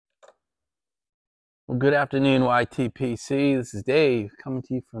Well, good afternoon, YTPC. This is Dave coming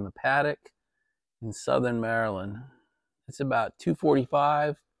to you from the paddock in southern Maryland. It's about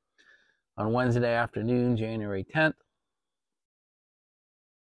 2:45 on Wednesday afternoon, January 10th.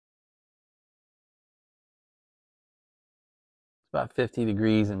 It's about 50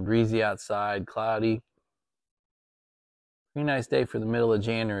 degrees and breezy outside, cloudy. Pretty nice day for the middle of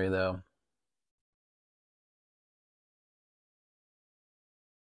January, though.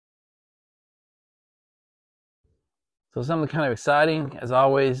 So something kind of exciting, as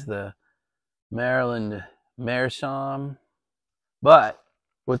always, the Maryland Meerschaum. But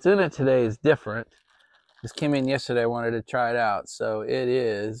what's in it today is different. This came in yesterday. I wanted to try it out. So it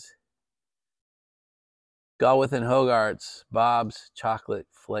is Gulwith and Hogarth's Bob's Chocolate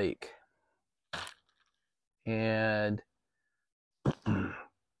Flake. And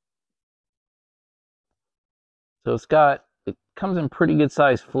so it comes in pretty good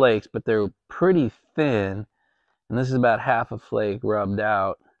sized flakes, but they're pretty thin. And this is about half a flake rubbed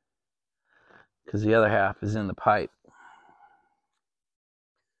out because the other half is in the pipe.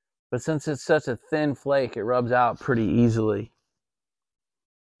 But since it's such a thin flake, it rubs out pretty easily.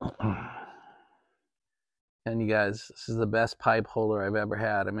 And you guys, this is the best pipe holder I've ever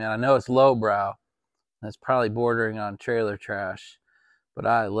had. I mean, I know it's lowbrow. That's probably bordering on trailer trash. But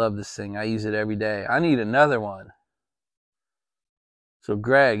I love this thing. I use it every day. I need another one. So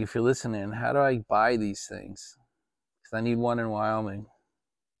Greg, if you're listening, how do I buy these things? Because I need one in Wyoming.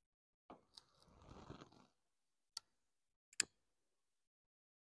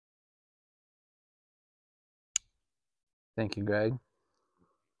 Thank you, Greg.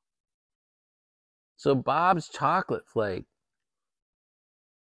 So Bob's Chocolate Flake,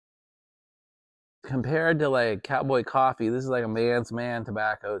 compared to like Cowboy Coffee, this is like a man's man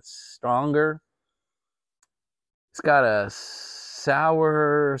tobacco. It's stronger. It's got a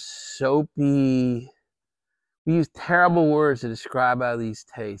sour, soapy, we use terrible words to describe how these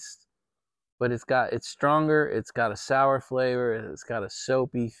taste, but it's stronger. It's got a sour flavor. It's got a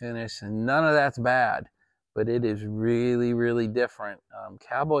soapy finish, and none of that's bad, but it is really, really different.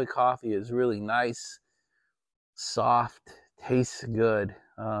 Cowboy Coffee is really nice, soft, tastes good.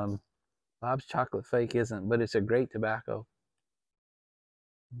 Bob's Chocolate Flake isn't, but it's a great tobacco.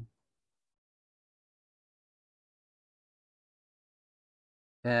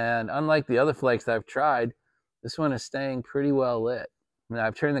 And unlike the other flakes that I've tried, this one is staying pretty well lit. I mean,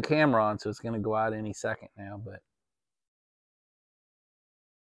 I've turned the camera on, so it's going to go out any second now, but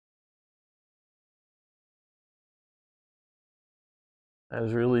that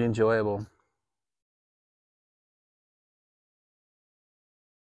was really enjoyable.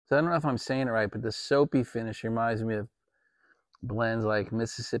 So I don't know if I'm saying it right, but the soapy finish reminds me of blends like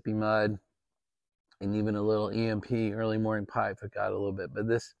Mississippi Mud and even a little EMP, Early Morning Pipe, that got a little bit, but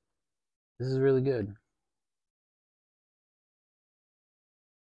this is really good.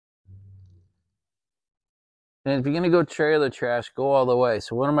 And if you're going to go trailer trash, go all the way.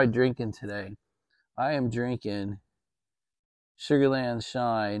 So what am I drinking today? I am drinking Sugarland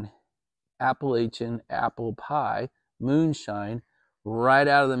Shine Appalachian Apple Pie Moonshine right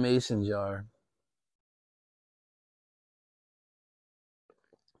out of the mason jar.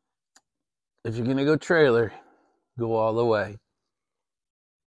 If you're going to go trailer, go all the way.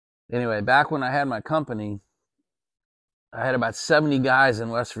 Anyway, back when I had my company, I had about 70 guys in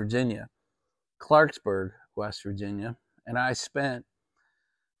West Virginia, Clarksburg, West Virginia, and I spent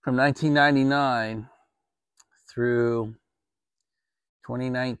from 1999 through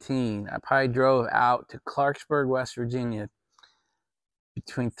 2019, I probably drove out to Clarksburg, West Virginia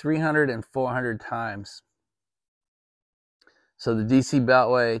between 300 and 400 times. So the DC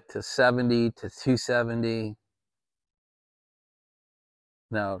Beltway to 70 to 270,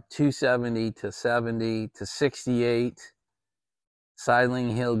 no, 270 to 70 to 68,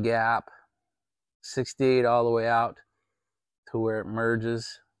 Sidling Hill Gap, 68 all the way out to where it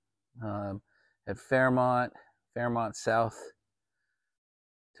merges at Fairmont South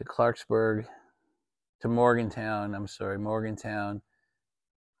to Clarksburg to Morgantown,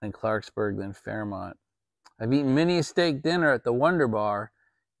 then Clarksburg, then Fairmont. I've eaten many a steak dinner at the Wonder Bar.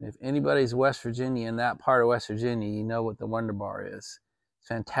 If anybody's West Virginia, in that part of West Virginia, you know what the Wonder Bar is. It's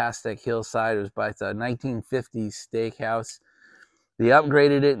fantastic. Hillside. It was by the 1950s steakhouse. They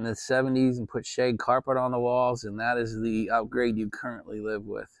upgraded it in the 70s and put shag carpet on the walls, and that is the upgrade you currently live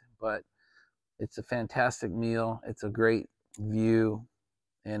with. But it's a fantastic meal. It's a great view.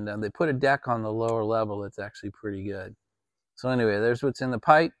 And they put a deck on the lower level. It's actually pretty good. So anyway, there's what's in the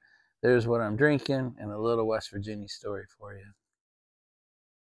pipe. There's what I'm drinking, and a little West Virginia story for you.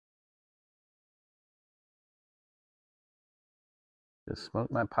 Just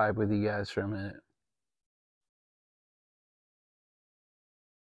smoke my pipe with you guys for a minute.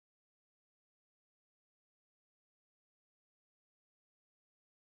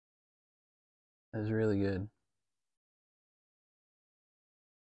 It was really good.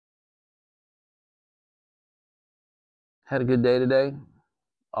 Had a good day today.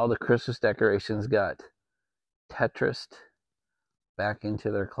 All the Christmas decorations got Tetrised back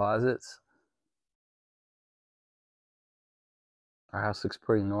into their closets. Our house looks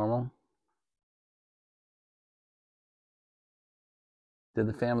pretty normal. Did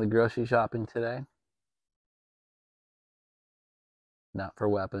the family grocery shopping today? Not for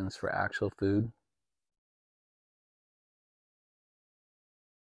weapons, for actual food.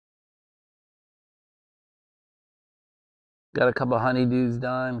 Got a couple of honeydews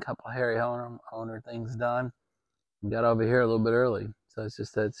done, a couple of Harry Owner things done. And got over here a little bit early. So it's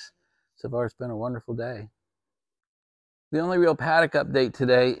just that's so far it's been a wonderful day. The only real paddock update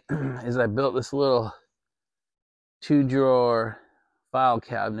today is I built this little 2-drawer file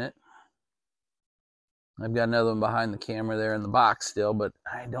cabinet. I've got another one behind the camera there in the box still, but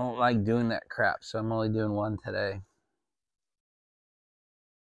I don't like doing that crap, so I'm only doing one today.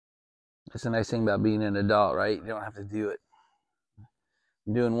 That's the nice thing about being an adult, right? You don't have to do it.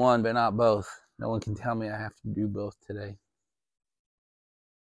 I'm doing one, but not both. No one can tell me I have to do both today.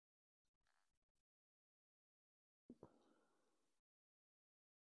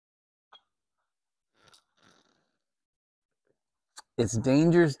 It's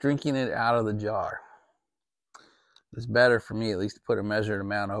dangerous drinking it out of the jar. It's better for me at least to put a measured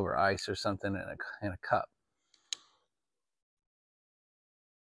amount over ice or something in a cup.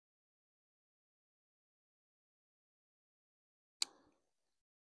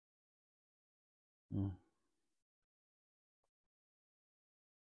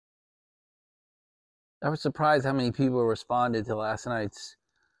 I was surprised how many people responded to last night's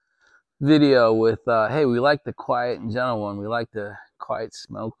video with, hey, we like the quiet and gentle one. We like the quiet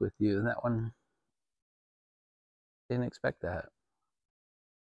smoke with you. And that one, didn't expect that.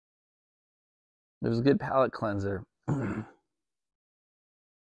 It was a good palate cleanser. I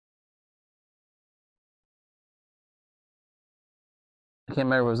can't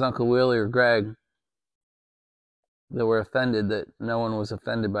remember if it was Uncle Willie or Greg that were offended that no one was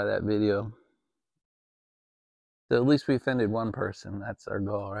offended by that video. So at least we offended one person. That's our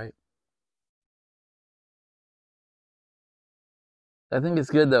goal, right? I think it's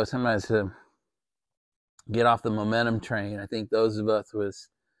good though sometimes to get off the momentum train. I think those of us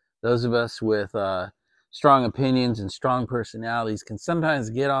with strong opinions and strong personalities can sometimes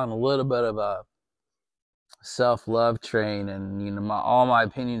get on a little bit of a self-love train, and all my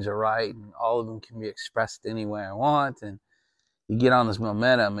opinions are right, and all of them can be expressed any way I want, and you get on this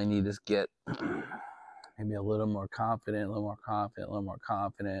momentum, and you just get maybe a little more confident,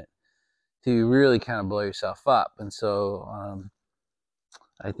 to really kind of blow yourself up. And so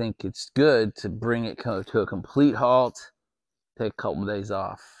I think it's good to bring it to a complete halt, take a couple of days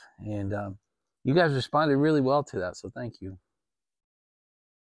off. And you guys responded really well to that, so thank you.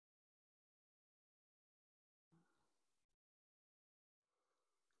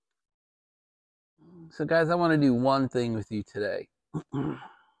 So guys, I want to do one thing with you today. I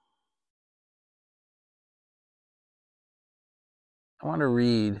want to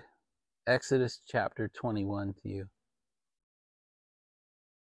read Exodus chapter 21 to you.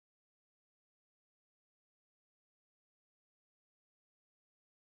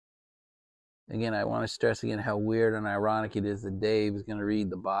 Again, I want to stress again how weird and ironic it is that Dave is going to read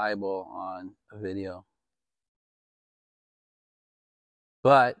the Bible on a video.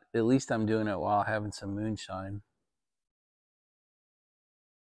 But at least I'm doing it while having some moonshine.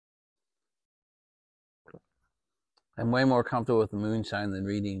 I'm way more comfortable with the moonshine than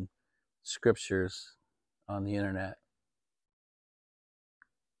reading scriptures on the internet.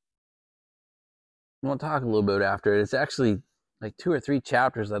 We'll talk a little bit after it. It's actually like 2 or 3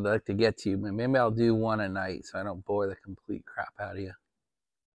 chapters I'd like to get to. Maybe I'll do one a night so I don't bore the complete crap out of you.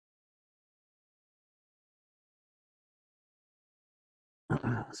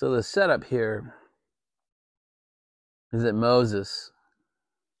 So the setup here is that Moses,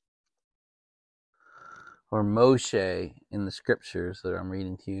 or Moshe in the scriptures that I'm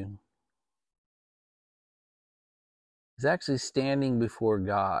reading to you, is actually standing before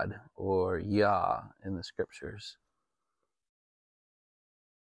God, or Yah in the scriptures.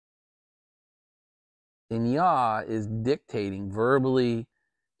 And Yah is dictating verbally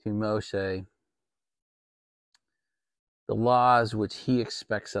to Moshe the laws which he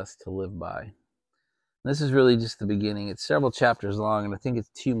expects us to live by. This is really just the beginning. It's several chapters long, and I think it's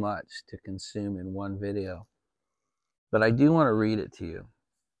too much to consume in one video. But I do want to read it to you.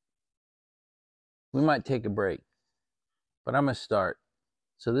 We might take a break, but I'm going to start.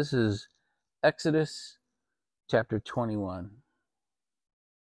 So this is Exodus chapter 21.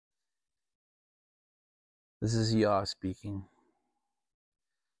 This is Yah speaking.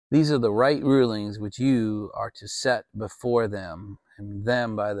 These are the right rulings which you are to set before them. And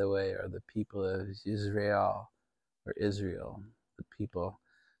them, by the way, are the people of Israel, or Israel, the people,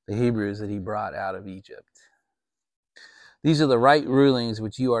 the Hebrews that he brought out of Egypt. These are the right rulings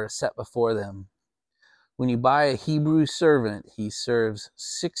which you are to set before them. When you buy a Hebrew servant, he serves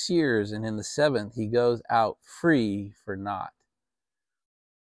 6 years, and in the 7th he goes out free for naught.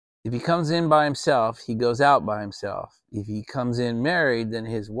 If he comes in by himself, he goes out by himself. If he comes in married, then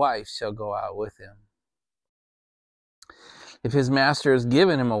his wife shall go out with him. If his master has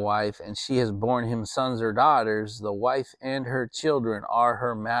given him a wife, and she has borne him sons or daughters, the wife and her children are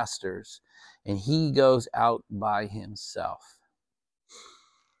her master's, and he goes out by himself.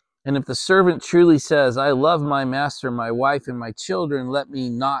 And if the servant truly says, I love my master, my wife, and my children, let me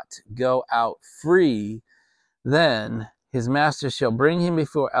not go out free, then his master shall bring him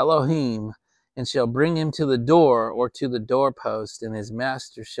before Elohim, and shall bring him to the door or to the doorpost, and his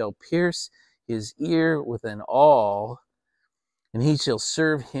master shall pierce his ear with an awl, and he shall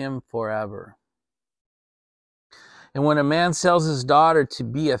serve him forever. And when a man sells his daughter to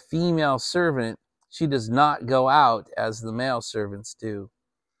be a female servant, she does not go out as the male servants do.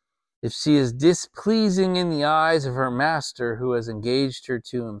 If she is displeasing in the eyes of her master who has engaged her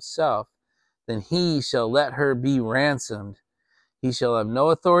to himself, then he shall let her be ransomed. He shall have no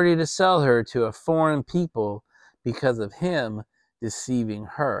authority to sell her to a foreign people because of him deceiving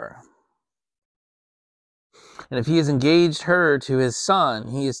her. And if he has engaged her to his son,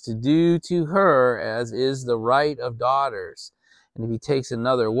 he is to do to her as is the right of daughters. And if he takes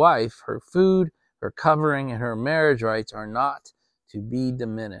another wife, her food, her covering, and her marriage rights are not to be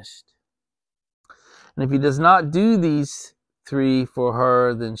diminished. And if he does not do these 3 for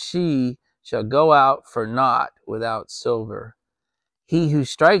her, then she shall go out for naught without silver. He who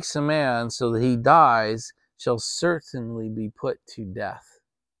strikes a man so that he dies shall certainly be put to death.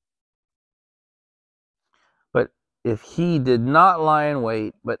 But if he did not lie in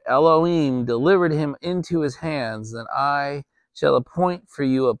wait, but Elohim delivered him into his hands, then I shall appoint for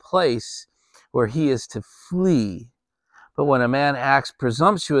you a place where he is to flee. But when a man acts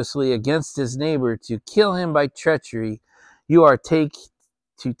presumptuously against his neighbor to kill him by treachery, you are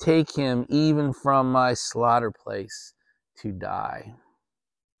to take him even from my slaughter place to die.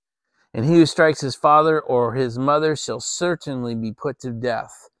 And he who strikes his father or his mother shall certainly be put to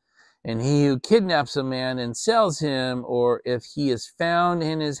death. And he who kidnaps a man and sells him, or if he is found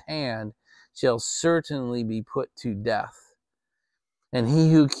in his hand, shall certainly be put to death. And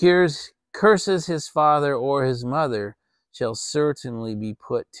he who curses his father or his mother shall certainly be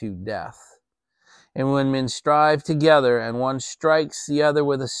put to death. And when men strive together, and one strikes the other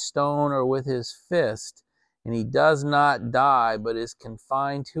with a stone or with his fist, and he does not die, but is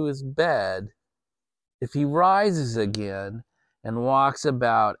confined to his bed, if he rises again and walks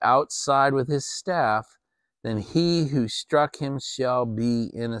about outside with his staff, then he who struck him shall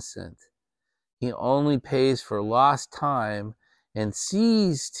be innocent. He only pays for lost time and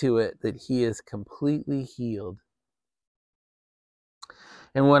sees to it that he is completely healed.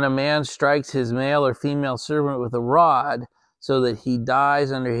 And when a man strikes his male or female servant with a rod, so that he dies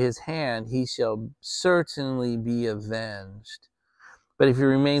under his hand, he shall certainly be avenged. But if he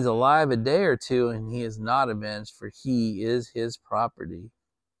remains alive a day or two, and he is not avenged, for he is his property.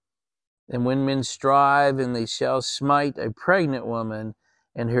 And when men strive, and they shall smite a pregnant woman,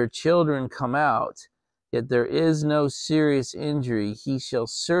 and her children come out, yet there is no serious injury, he shall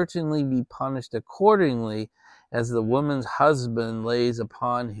certainly be punished accordingly as the woman's husband lays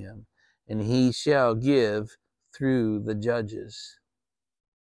upon him, and he shall give through the judges.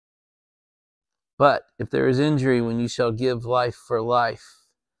 But if there is injury, when you shall give life for life,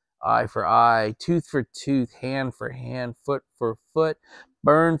 eye for eye, tooth for tooth, hand for hand, foot for foot,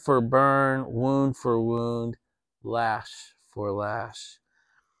 burn for burn, wound for wound, lash for lash.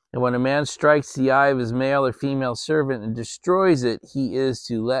 And when a man strikes the eye of his male or female servant and destroys it, he is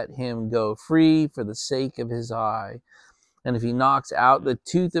to let him go free for the sake of his eye. And if he knocks out the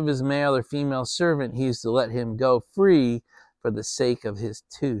tooth of his male or female servant, he is to let him go free for the sake of his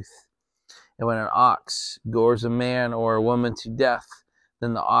tooth. And when an ox gores a man or a woman to death,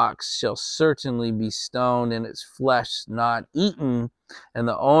 then the ox shall certainly be stoned, and its flesh not eaten, and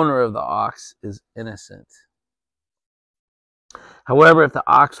the owner of the ox is innocent. However, if the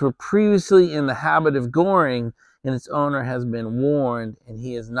ox were previously in the habit of goring, and its owner has been warned, and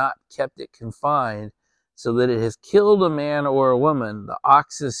he has not kept it confined, so that it has killed a man or a woman, the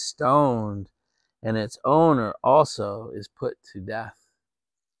ox is stoned, and its owner also is put to death.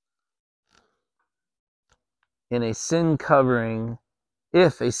 If a sin covering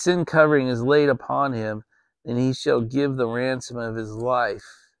is laid upon him, and he shall give the ransom of his life,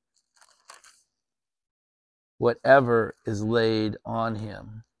 whatever is laid on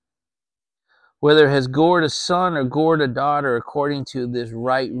him. Whether it has gored a son or gored a daughter, according to this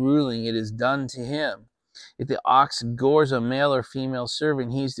right ruling, it is done to him. If the ox gores a male or female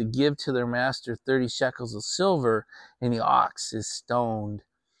servant, he is to give to their master 30 shekels of silver, and the ox is stoned.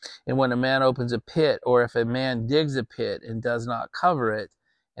 And when a man opens a pit, or if a man digs a pit and does not cover it,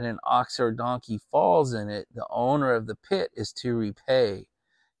 and an ox or donkey falls in it, the owner of the pit is to repay.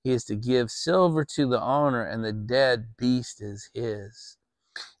 He is to give silver to the owner, and the dead beast is his.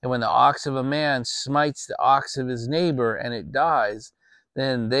 And when the ox of a man smites the ox of his neighbor, and it dies,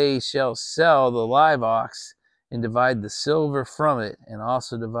 then they shall sell the live ox, and divide the silver from it, and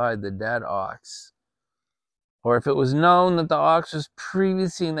also divide the dead ox. Or if it was known that the ox was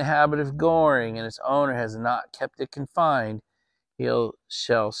previously in the habit of goring, and its owner has not kept it confined, he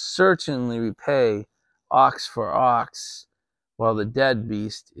shall certainly repay ox for ox, while the dead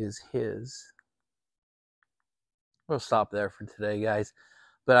beast is his. We'll stop there for today, guys.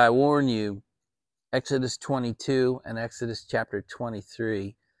 But I warn you, Exodus 22 and Exodus chapter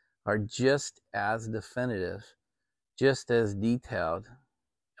 23 are just as definitive, just as detailed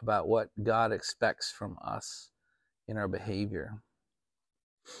about what God expects from us in our behavior.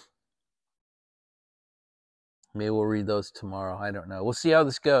 Maybe we'll read those tomorrow. I don't know. We'll see how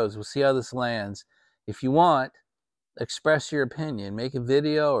this goes. We'll see how this lands. If you want, express your opinion. Make a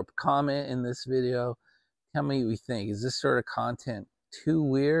video or comment in this video. Tell me what you think. Is this sort of content too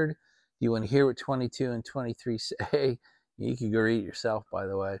weird? Do you want to hear what 22 and 23 say? You can go read it yourself, by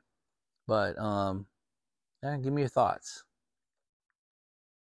the way. But yeah, give me your thoughts.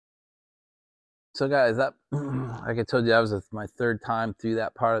 So guys, that like I told you, that was my third time through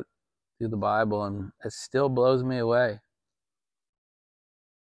that part through the Bible, and it still blows me away.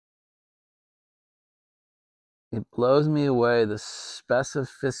 It blows me away the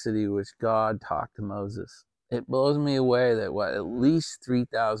specificity which God talked to Moses. It blows me away that at least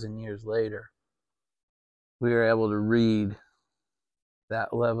 3,000 years later, we are able to read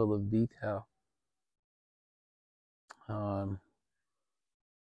that level of detail.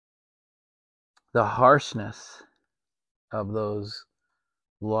 The harshness of those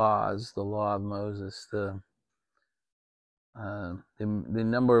laws, the law of Moses, the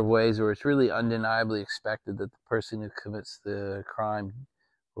number of ways where it's really undeniably expected that the person who commits the crime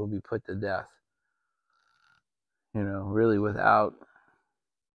will be put to death. Really without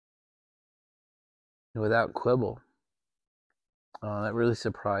quibble. That really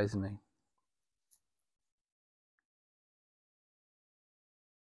surprised me.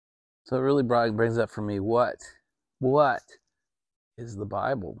 So it really brings up for me, what is the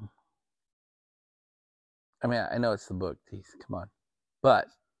Bible? I mean, I know it's the book, Teeth, come on. But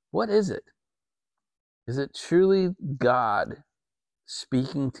what is it? Is it truly God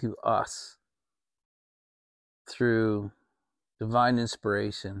speaking to us through divine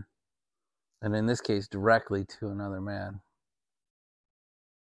inspiration, and in this case, directly to another man?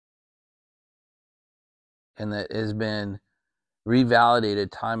 And that has been revalidated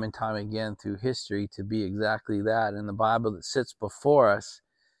time and time again through history to be exactly that. And the Bible that sits before us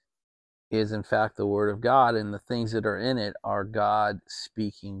is in fact the Word of God, and the things that are in it are God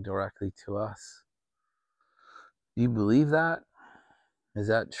speaking directly to us. Do you believe that? Is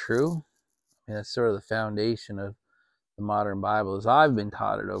that true? I mean, that's sort of the foundation of the modern Bible as I've been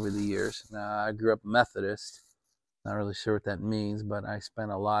taught it over the years. Now, I grew up Methodist. Not really sure what that means, but I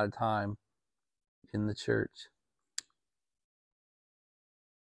spent a lot of time in the church.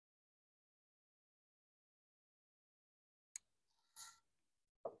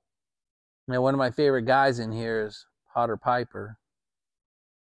 Now, one of my favorite guys in here is Potter Piper.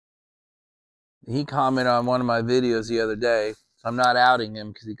 He commented on one of my videos the other day. So I'm not outing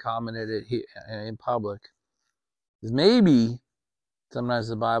him because he commented it in public. Because maybe sometimes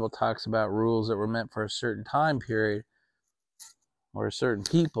the Bible talks about rules that were meant for a certain time period or a certain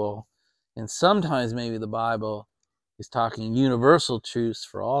people. And sometimes maybe the Bible is talking universal truths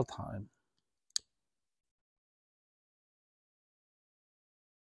for all time.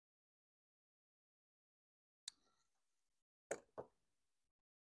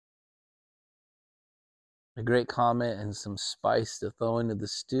 A great comment and some spice to throw into the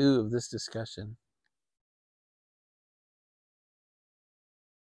stew of this discussion.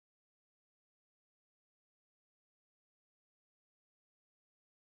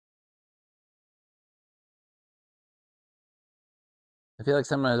 I feel like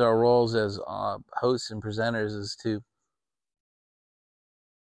sometimes our roles as hosts and presenters is to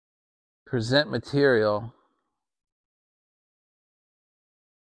present material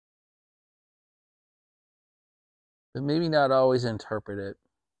but maybe not always interpret it.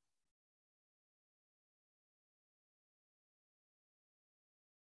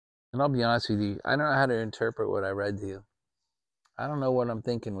 And I'll be honest with you, I don't know how to interpret what I read to you. I don't know what I'm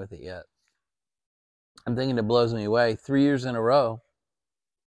thinking with it yet. I'm thinking it blows me away 3 years in a row,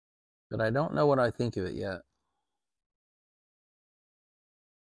 but I don't know what I think of it yet.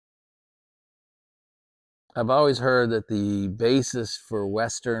 I've always heard that the basis for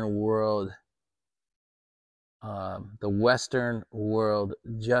Western world, the Western world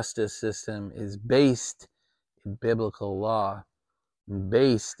justice system is based in biblical law,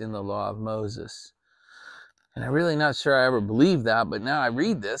 based in the law of Moses. And I'm really not sure I ever believed that, but now I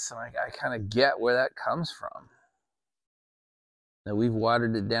read this and I kind of get where that comes from. Now, we've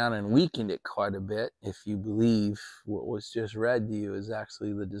watered it down and weakened it quite a bit if you believe what was just read to you is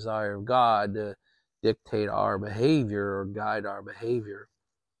actually the desire of God to dictate our behavior or guide our behavior.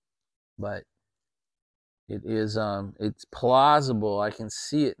 But it is, it's plausible. I can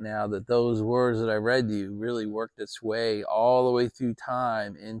see it now that those words that I read to you really worked its way all the way through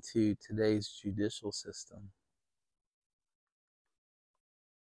time into today's judicial system.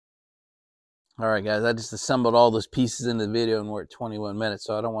 All right, guys, I just assembled all those pieces into the video and we're at 21 minutes,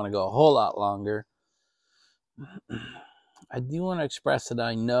 so I don't want to go a whole lot longer. I do want to express that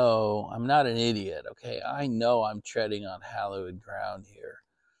I know I'm not an idiot, okay? I know I'm treading on hallowed ground here.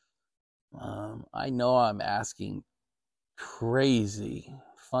 I know I'm asking crazy,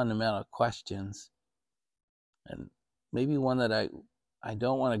 fundamental questions, and maybe one that I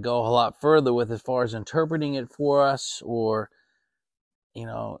don't want to go a lot further with as far as interpreting it for us, or, you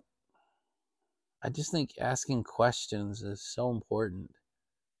know, I just think asking questions is so important.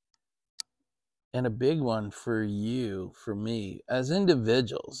 And a big one for you, for me, as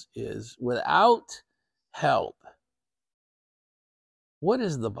individuals is, without help, what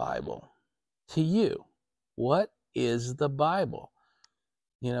is the Bible to you? What is the Bible?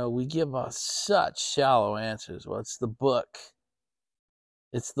 You know, we give us such shallow answers. Well, it's the book.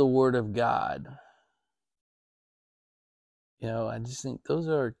 It's the Word of God. You know, I just think those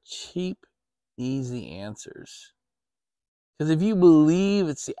are cheap, easy answers. Because if you believe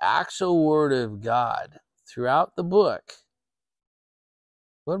it's the actual Word of God throughout the book,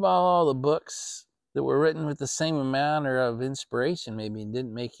 what about all the books that were written with the same amount of inspiration maybe and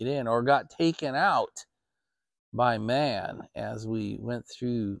didn't make it in or got taken out by man as we went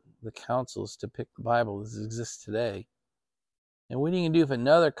through the councils to pick the Bible as it exists today? And what are you going to do if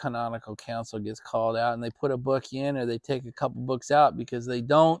another canonical council gets called out and they put a book in or they take a couple books out because they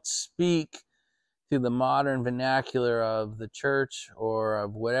don't speak to the modern vernacular of the church or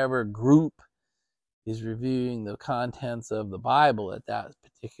of whatever group is reviewing the contents of the Bible at that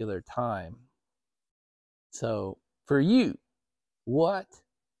particular time? So for you, what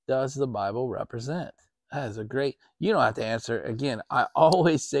does the Bible represent? That is a great, you don't have to answer. Again, I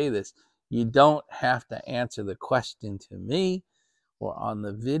always say this, you don't have to answer the question to me or on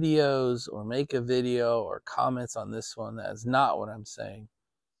the videos or make a video or comments on this one. That's not what I'm saying.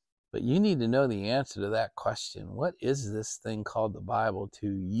 But you need to know the answer to that question. What is this thing called the Bible to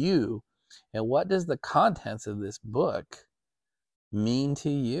you? And what does the contents of this book mean to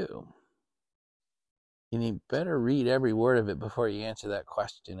you? And you better read every word of it before you answer that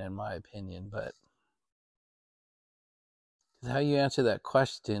question, in my opinion. But how you answer that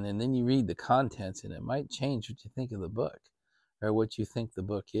question and then you read the contents, and it might change what you think of the book or what you think the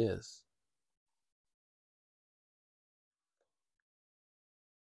book is.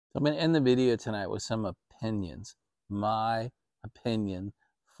 I'm going to end the video tonight with some opinions. My opinion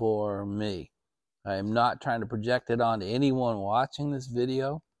for me. I am not trying to project it onto anyone watching this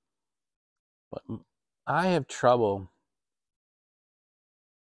video, but I have trouble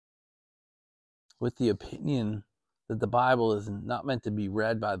with the opinion that the Bible is not meant to be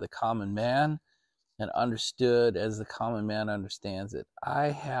read by the common man and understood as the common man understands it. I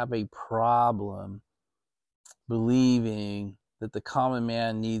have a problem believing that the common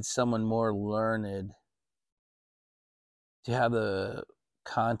man needs someone more learned to have the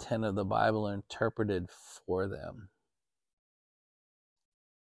content of the Bible interpreted for them.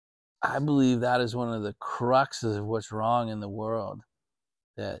 I believe that is one of the cruxes of what's wrong in the world,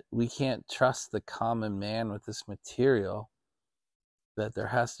 that we can't trust the common man with this material, that there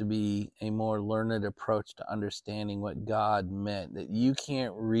has to be a more learned approach to understanding what God meant, that you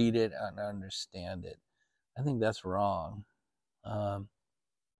can't read it and understand it. I think that's wrong.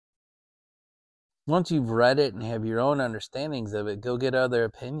 Once you've read it and have your own understandings of it, go get other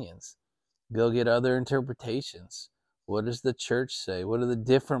opinions. Go get other interpretations. What does the church say? What do the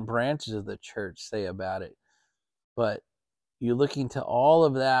different branches of the church say about it? But you're looking to all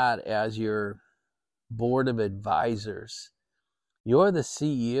of that as your board of advisors. You're the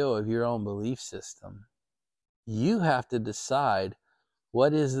CEO of your own belief system. You have to decide,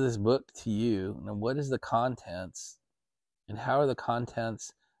 what is this book to you, and what is the contents, and how are the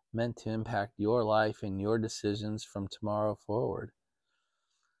contents meant to impact your life and your decisions from tomorrow forward.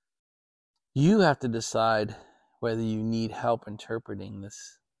 You have to decide whether you need help interpreting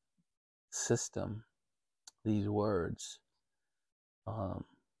this system, these words.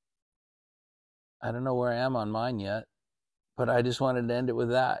 I don't know where I am on mine yet, but I just wanted to end it with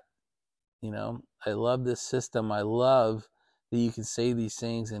that. I love this system. I love that you can say these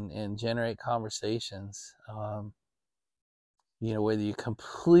things and generate conversations. Whether you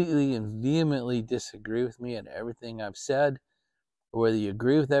completely and vehemently disagree with me and everything I've said, or whether you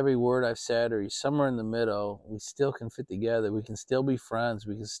agree with every word I've said, or you're somewhere in the middle, we still can fit together. We can still be friends.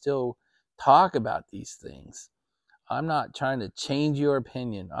 We can still talk about these things. I'm not trying to change your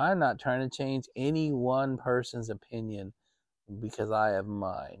opinion. I'm not trying to change any one person's opinion because I have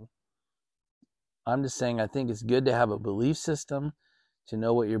mine. I'm just saying I think it's good to have a belief system, to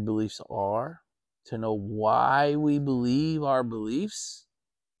know what your beliefs are, to know why we believe our beliefs,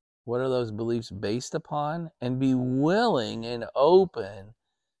 what are those beliefs based upon, and be willing and open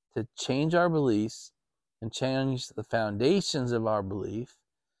to change our beliefs and change the foundations of our belief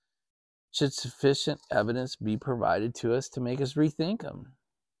should sufficient evidence be provided to us to make us rethink them.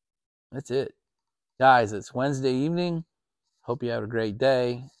 That's it. Guys, it's Wednesday evening. Hope you have a great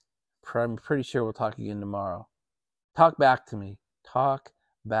day. I'm pretty sure we'll talk again tomorrow. Talk back to me. Talk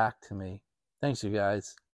back to me. Thanks, you guys.